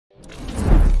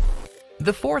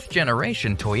The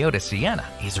fourth-generation Toyota Sienna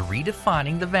is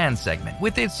redefining the van segment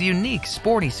with its unique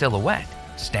sporty silhouette,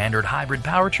 standard hybrid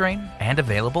powertrain, and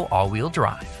available all-wheel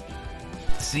drive.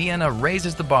 Sienna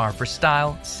raises the bar for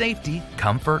style, safety,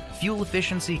 comfort, fuel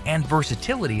efficiency, and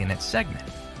versatility in its segment.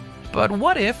 But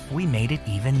what if we made it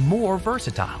even more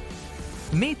versatile?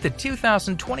 Meet the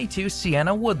 2022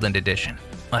 Sienna Woodland Edition,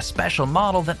 a special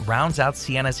model that rounds out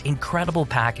Sienna's incredible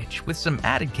package with some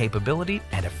added capability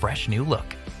and a fresh new look.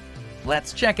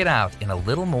 Let's check it out in a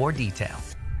little more detail.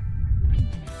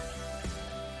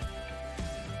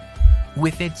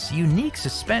 With its unique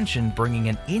suspension bringing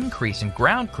an increase in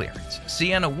ground clearance,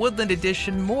 Sienna Woodland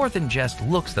Edition more than just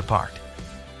looks the part.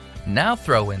 Now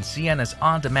throw in Sienna's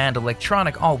on-demand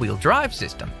electronic all-wheel drive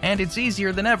system, and it's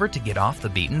easier than ever to get off the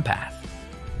beaten path.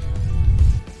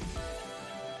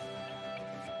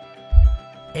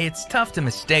 It's tough to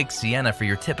mistake Sienna for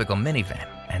your typical minivan,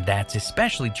 and that's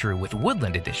especially true with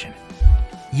Woodland Edition.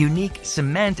 Unique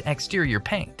cement exterior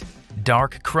paint,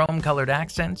 dark chrome-colored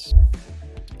accents,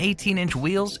 18-inch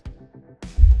wheels,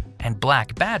 and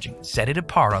black badging set it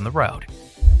apart on the road.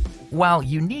 While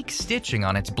unique stitching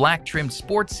on its black-trimmed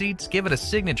sports seats give it a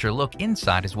signature look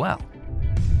inside as well.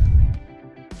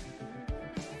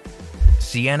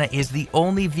 Sienna is the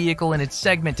only vehicle in its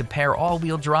segment to pair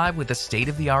all-wheel drive with a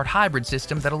state-of-the-art hybrid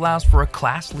system that allows for a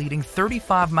class-leading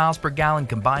 35 miles per gallon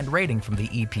combined rating from the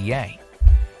EPA.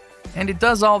 And it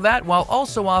does all that while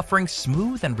also offering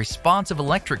smooth and responsive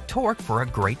electric torque for a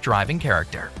great driving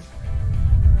character.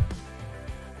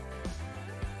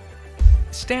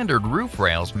 Standard roof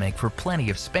rails make for plenty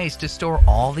of space to store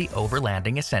all the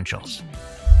overlanding essentials,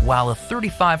 while a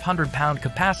 3,500-pound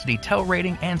capacity tow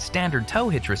rating and standard tow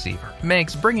hitch receiver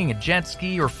makes bringing a jet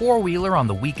ski or four-wheeler on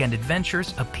the weekend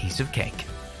adventures a piece of cake.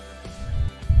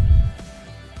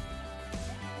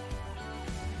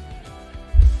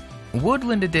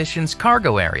 Woodland Edition's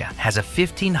cargo area has a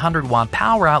 1,500-watt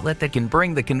power outlet that can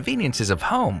bring the conveniences of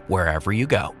home wherever you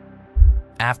go.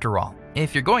 After all,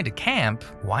 if you're going to camp,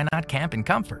 why not camp in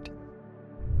comfort?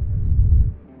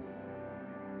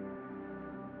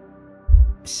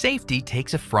 Safety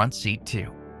takes a front seat too,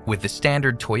 with the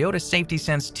standard Toyota Safety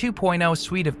Sense 2.0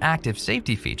 suite of active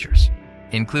safety features,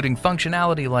 including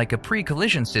functionality like a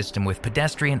pre-collision system with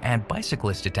pedestrian and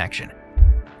bicyclist detection,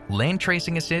 lane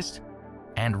tracing assist,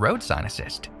 and road sign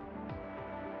assist.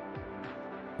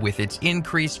 With its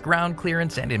increased ground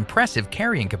clearance and impressive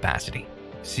carrying capacity,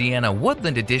 Sienna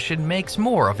Woodland Edition makes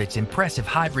more of its impressive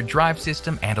hybrid drive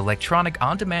system and electronic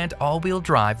on-demand all-wheel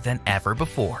drive than ever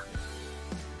before.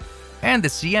 And the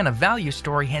Sienna value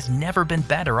story has never been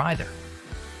better either.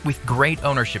 With great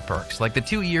ownership perks like the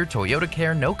 2-year Toyota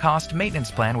Care no-cost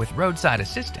maintenance plan with roadside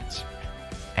assistance,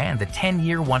 and the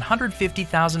 10-year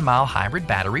 150,000-mile hybrid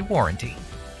battery warranty.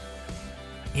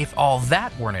 If all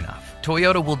that weren't enough,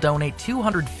 Toyota will donate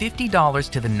 $250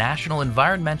 to the National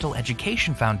Environmental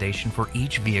Education Foundation for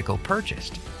each vehicle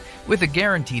purchased, with a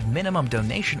guaranteed minimum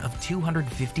donation of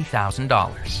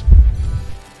 $250,000.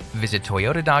 Visit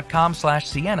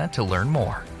toyota.com/Sienna to learn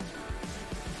more.